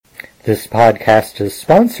This podcast is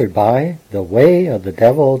sponsored by The Way of the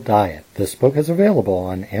Devil Diet. This book is available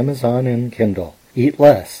on Amazon and Kindle. Eat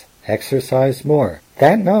less, exercise more.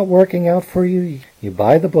 That not working out for you? You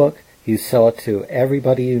buy the book, you sell it to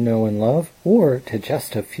everybody you know and love, or to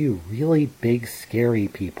just a few really big, scary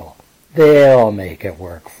people. They'll make it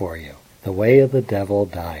work for you. The Way of the Devil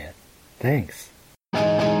Diet. Thanks.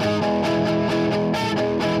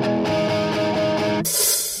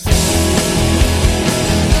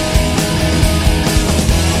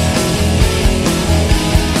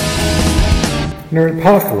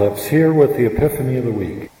 Nerdpocalypse here with the Epiphany of the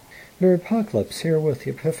Week. Nerdpocalypse here with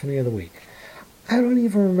the Epiphany of the Week. I don't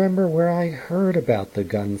even remember where I heard about the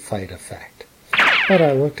gunfight effect, but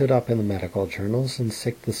I looked it up in the medical journals and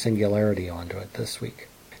sicked the singularity onto it this week.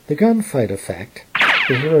 The gunfight effect,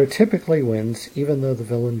 the hero typically wins even though the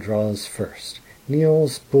villain draws first.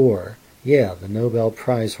 Niels Bohr, the Nobel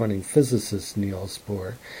Prize-winning physicist Niels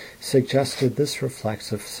Bohr, suggested this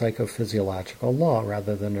reflects a psychophysiological law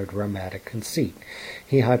rather than a dramatic conceit.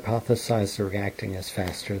 He hypothesized that reacting is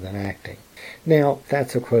faster than acting. Now,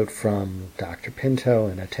 that's a quote from Dr. Pinto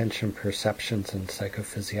in Attention, Perceptions, and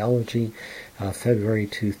Psychophysiology, February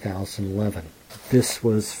 2011. This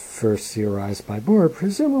was first theorized by Bohr,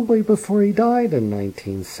 presumably before he died in the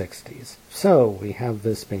 1960s. So, we have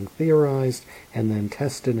this being theorized and then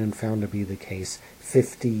tested and found to be the case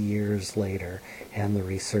 50 years later, and the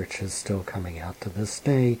research is still coming out to this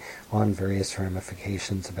day on various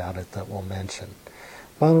ramifications about it that we'll mention.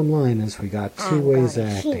 Bottom line is we got two ways of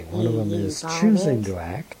acting. One of them is choosing to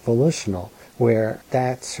act, volitional, where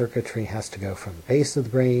that circuitry has to go from the base of the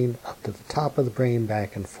brain up to the top of the brain,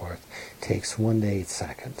 back and forth. It takes 1 to 8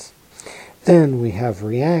 seconds. Then we have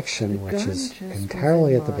reaction, which is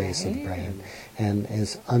entirely at the base of the brain and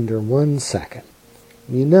is under 1 second.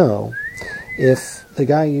 You know, if the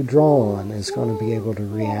guy you draw on is going to be able to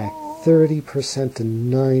react 30% to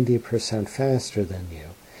 90% faster than you,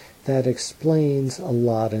 that explains a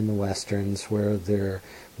lot in the Westerns where they're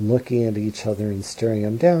looking at each other and staring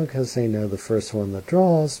them down because they know the first one that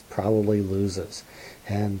draws probably loses.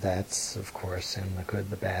 And that's, of course, in the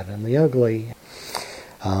good, the bad, and the ugly.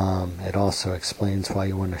 It also explains why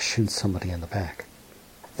you want to shoot somebody in the back.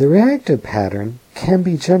 The reactive pattern can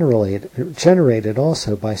be generated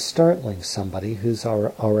also by startling somebody who's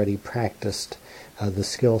already practiced the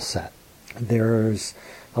skill set. There's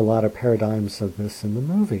a lot of paradigms of this in the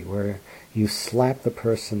movie where you slap the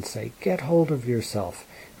person, say, get hold of yourself,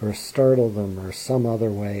 or startle them, or some other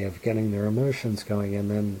way of getting their emotions going, and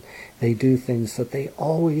then they do things that they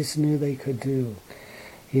always knew they could do.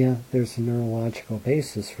 Yeah, there's a neurological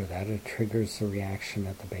basis for that. It triggers the reaction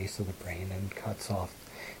at the base of the brain and cuts off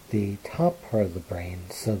the top part of the brain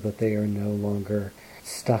so that they are no longer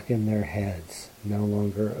stuck in their heads, no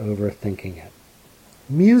longer overthinking it.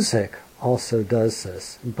 Music also does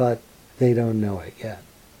this, but they don't know it yet.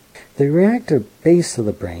 The reactive base of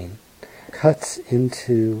the brain cuts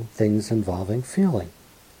into things involving feeling.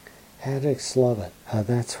 Addicts love it.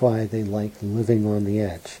 That's why they like living on the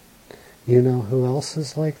edge. You know who else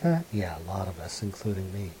is like that? Yeah, a lot of us,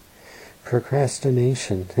 including me.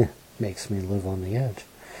 Procrastination makes me live on the edge.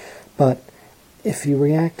 But if you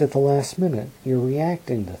react at the last minute, you're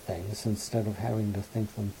reacting to things instead of having to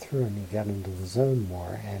think them through, and you get into the zone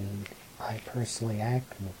more, and I personally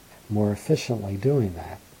act more efficiently doing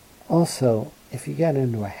that. Also, if you get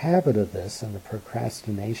into a habit of this and the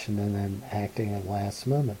procrastination and then acting at the last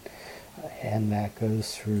moment, and that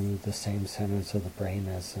goes through the same centers of the brain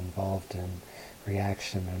as involved in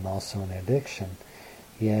reaction and also in addiction,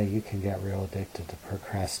 you can get real addicted to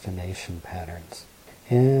procrastination patterns.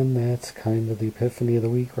 And that's kind of the Epiphany of the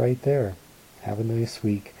Week right there. Have a nice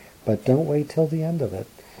week, but don't wait till the end of it,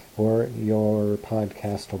 or your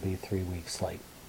podcast will be 3 weeks late.